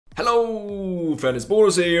Hello friends,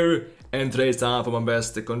 Boras here, and today's time for my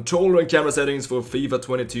best controller and camera settings for FIFA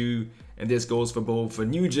 22, and this goes for both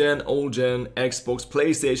new gen, old gen, Xbox,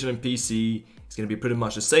 PlayStation and PC. It's gonna be pretty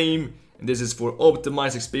much the same, and this is for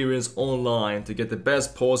optimized experience online to get the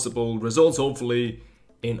best possible results, hopefully,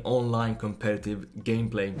 in online competitive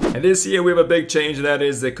gameplay. And this year we have a big change, and that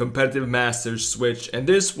is the competitive masters switch. And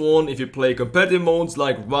this one, if you play competitive modes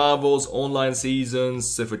like rivals, online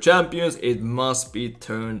seasons, for champions, it must be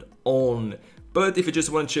turned on. But if you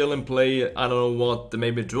just want to chill and play, I don't know what,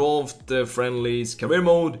 maybe draft, friendlies, career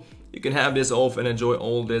mode, you can have this off and enjoy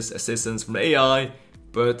all this assistance from AI.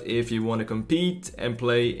 But if you want to compete and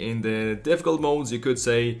play in the difficult modes, you could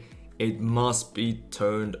say it must be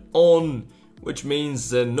turned on. Which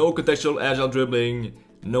means no contextual agile dribbling,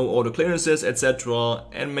 no auto clearances, etc.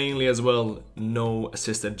 And mainly as well, no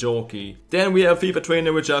assisted jockey. Then we have FIFA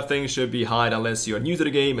Trainer, which I think should be hide unless you're new to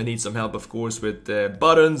the game and need some help, of course, with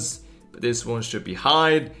buttons. But this one should be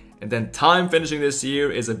hide. And then time finishing this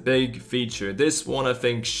year is a big feature. This one I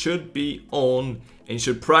think should be on, and you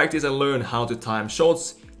should practice and learn how to time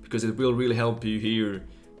shots, because it will really help you here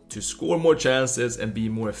to score more chances and be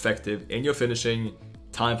more effective in your finishing.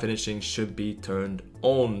 Time finishing should be turned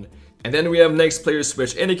on. And then we have next player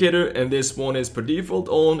switch indicator, and this one is per default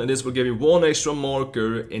on, and this will give you one extra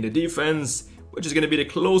marker in the defense, which is going to be the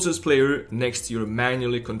closest player next to your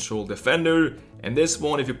manually controlled defender. And this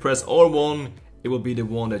one, if you press R1, it will be the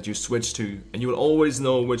one that you switch to, and you will always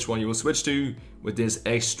know which one you will switch to with this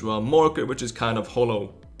extra marker, which is kind of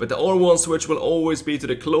hollow. But the R1 switch will always be to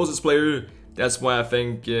the closest player. That's why I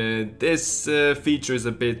think this feature is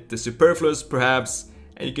a bit superfluous perhaps.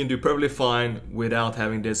 And you can do perfectly fine without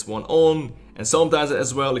having this one on. And sometimes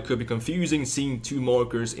as well it could be confusing seeing two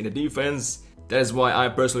markers in the defense. That is why I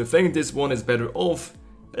personally think this one is better off.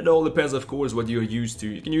 It all depends of course what you're used to.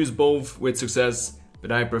 You can use both with success,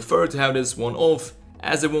 but I prefer to have this one off,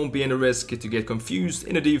 as there won't be any risk to get confused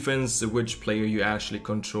in the defense which player you actually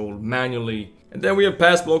control manually. And then we have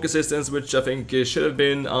pass block assistance, which I think should have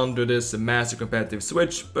been under this master competitive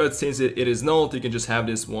switch, but since it is not, you can just have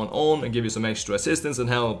this one on and give you some extra assistance and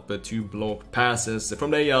help to block passes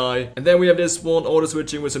from the AI. And then we have this one auto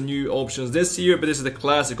switching with some new options this year, but this is the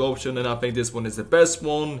classic option, and I think this one is the best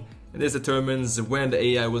one. And this determines when the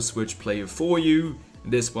AI will switch player for you.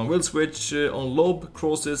 This one will switch on lob,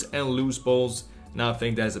 crosses and loose balls. And I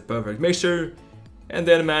think that's a perfect mixture. And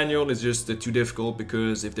then manual is just too difficult,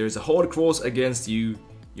 because if there's a hard cross against you,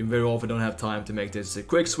 you very often don't have time to make this a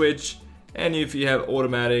quick switch. And if you have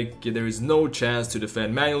automatic, there is no chance to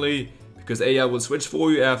defend manually, because AI will switch for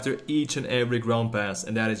you after each and every ground pass,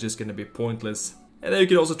 and that is just going to be pointless. And then you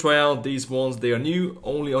can also try out these ones. They are new,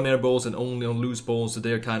 only on air balls and only on loose balls, so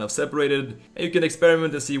they are kind of separated. And you can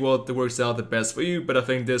experiment and see what works out the best for you, but I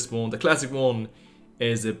think this one, the classic one,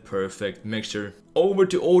 is a perfect mixture. Over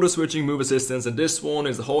to auto switching move assistance, and this one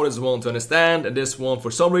is the hardest one to understand, and this one for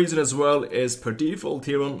some reason as well is per default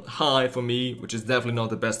here on high for me, which is definitely not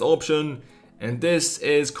the best option. And this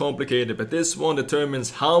is complicated, but this one determines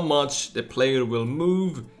how much the player will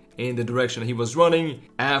move in the direction he was running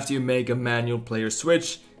after you make a manual player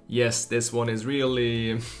switch. Yes, this one is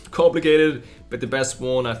really complicated, but the best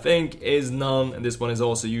one I think is none, and this one is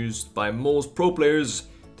also used by most pro players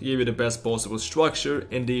to give you the best possible structure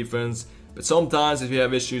in defense. But sometimes if you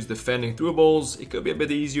have issues defending through balls, it could be a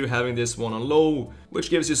bit easier having this one on low, which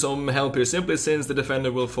gives you some help here simply since the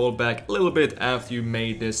defender will fall back a little bit after you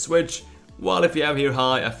made this switch. While if you have here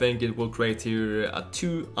high, I think it will create here a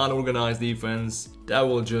too unorganized defense that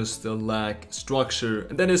will just lack structure.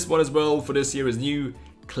 And then this one as well for this year is new,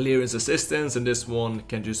 clearance assistance, and this one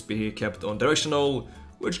can just be kept on directional,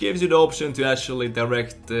 which gives you the option to actually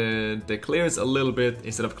direct the clearance a little bit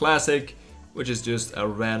instead of classic, which is just a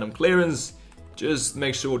random clearance. Just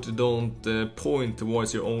make sure to don't point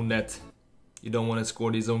towards your own net. You don't want to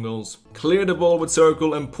score these own goals. Clear the ball with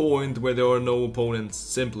circle and point where there are no opponents,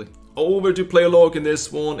 simply. Over to player lock, and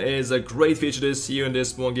this one is a great feature this year, and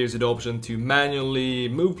this one gives you the option to manually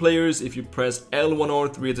move players. If you press L1 or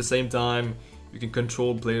 3 at the same time, you can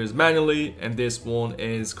control players manually, and this one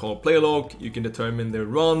is called player lock. You can determine their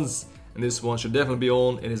runs, and this one should definitely be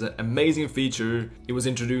on. It is an amazing feature. It was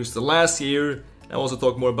introduced last year. I'll also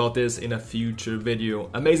talk more about this in a future video.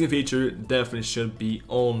 Amazing feature, definitely should be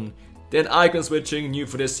on. Then icon switching, new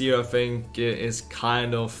for this year, I think is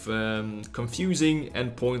kind of confusing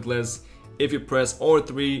and pointless. If you press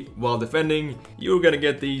R3 while defending, you're gonna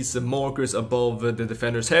get these markers above the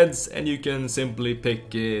defender's heads, and you can simply pick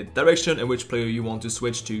direction and which player you want to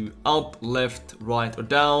switch to, up, left, right or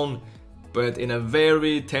down. But in a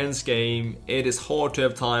very tense game, it is hard to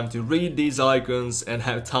have time to read these icons and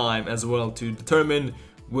have time as well to determine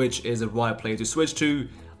which is the right player to switch to.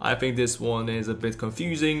 I think this one is a bit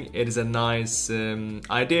confusing. It is a nice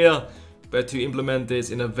idea, but to implement this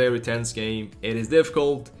in a very tense game, it is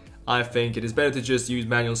difficult. I think it is better to just use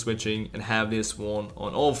manual switching and have this one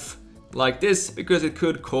on off like this, because it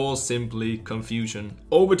could cause simply confusion.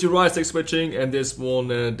 Over to right stick switching, and this one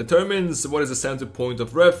determines what is the center point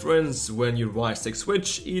of reference when you right stick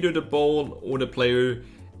switch, either the ball or the player.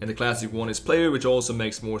 And the classic one is player, which also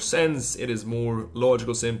makes more sense. It is more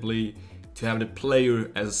logical simply to have the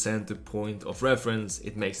player as a center point of reference.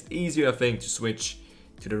 It makes it easier, I think, to switch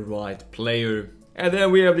to the right player. And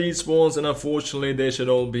then we have these ones, and unfortunately they should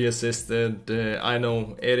all be assisted. I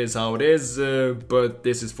know it is how it is, but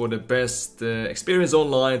this is for the best experience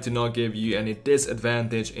online to not give you any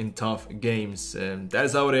disadvantage in tough games. That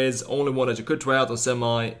is how it is. Only one that you could try out on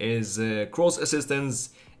semi is cross assistance.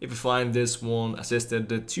 If you find this one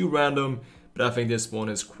assisted, too random, but I think this one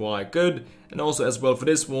is quite good. And also as well for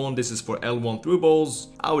this one, this is for L1 through balls.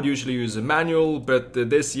 I would usually use a manual, but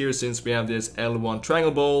this year, since we have this L1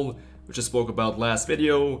 triangle ball, which I spoke about last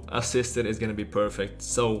video, assisted is gonna be perfect.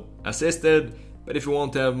 So assisted, but if you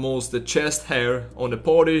want to have most the chest hair on the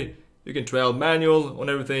party, you can try out manual on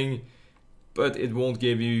everything, but it won't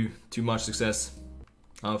give you too much success,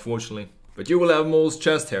 unfortunately. But you will have most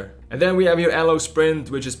chest hair. And then we have your analog sprint,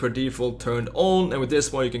 which is per default turned on, and with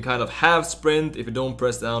this one you can kind of half sprint if you don't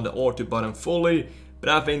press down the R2 button fully, but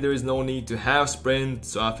I think there is no need to half sprint,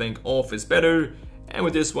 so I think off is better. And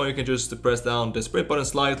with this one you can just press down the sprint button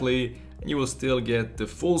slightly and you will still get the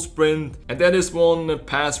full sprint. And then this one,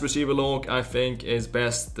 pass receiver lock, I think is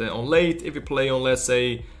best on late if you play on, let's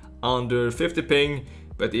say, under 50 ping,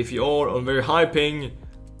 but if you are on very high ping,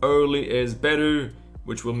 early is better,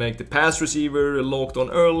 which will make the pass receiver locked on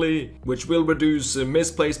early, which will reduce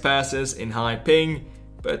misplaced passes in high ping.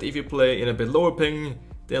 But if you play in a bit lower ping,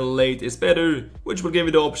 then late is better, which will give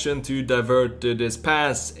you the option to divert this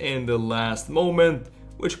pass in the last moment,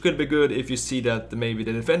 which could be good if you see that maybe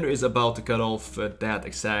the defender is about to cut off that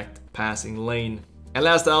exact passing lane. And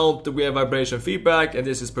last out, we have vibration feedback, and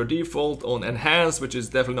this is per default on enhance, which is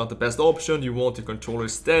definitely not the best option. You want your controller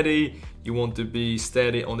steady, you want to be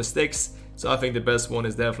steady on the sticks, so I think the best one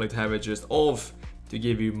is definitely to have it just off to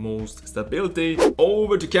give you most stability.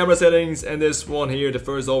 Over to camera settings, and this one here, the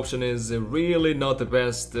first option is really not the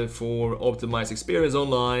best for optimized experience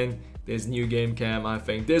online. This new game cam, I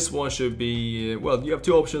think this one should be, well, you have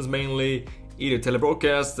two options mainly, either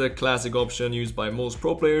telebroadcast, the classic option used by most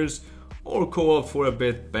pro players, or co-op for a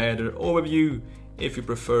bit better overview. If you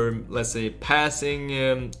prefer, let's say,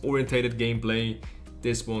 passing orientated gameplay,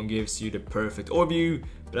 this one gives you the perfect overview.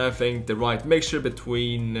 But I think the right mixture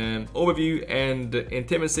between overview and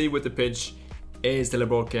intimacy with the pitch is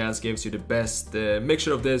telebroadcast, gives you the best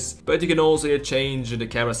mixture of this. But you can also change the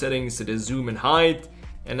camera settings to the zoom and height,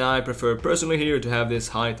 and I prefer personally here to have this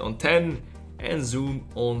height on 10 and zoom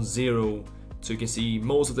on 0, so you can see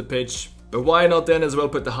most of the pitch. But why not then as well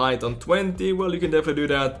put the height on 20? Well, you can definitely do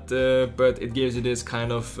that, but it gives you this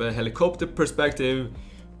kind of helicopter perspective,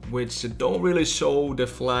 which don't really show the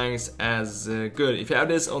flanks as good. If you have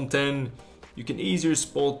this on 10, you can easier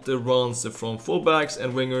spot the runs from fullbacks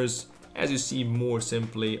and wingers, as you see more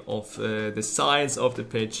simply of the sides of the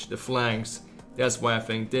pitch, the flanks. That's why I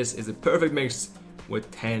think this is a perfect mix with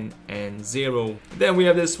 10 and 0. Then we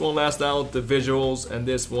have this one last out, the visuals, and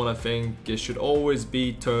this one I think it should always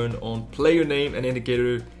be turned on player name and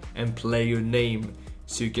indicator and player name,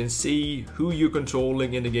 so you can see who you're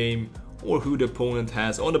controlling in the game or who the opponent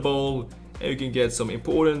has on the ball, and you can get some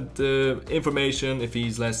important information. If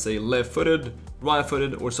he's, let's say, left-footed,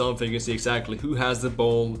 right-footed or something, you can see exactly who has the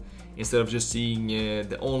ball instead of just seeing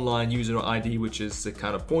the online user ID, which is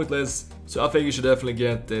kind of pointless. So I think you should definitely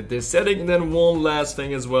get this setting. And then one last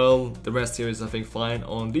thing as well, the rest here is I think fine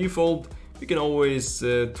on default. You can always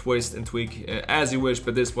twist and tweak as you wish,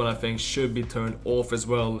 but this one I think should be turned off as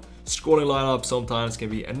well. Scrolling lineup sometimes can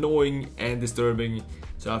be annoying and disturbing,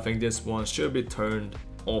 so I think this one should be turned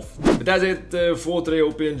off. But that's it for today.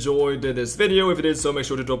 Hope you enjoyed this video. If you did so, make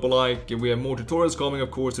sure to drop a like. We have more tutorials coming, of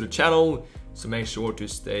course, to the channel, so make sure to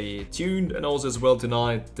stay tuned. And also as well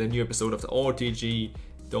tonight, the new episode of the RTG.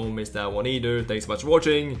 Don't miss that one either. Thanks so much for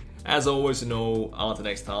watching. As always, until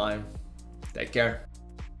next time, take care.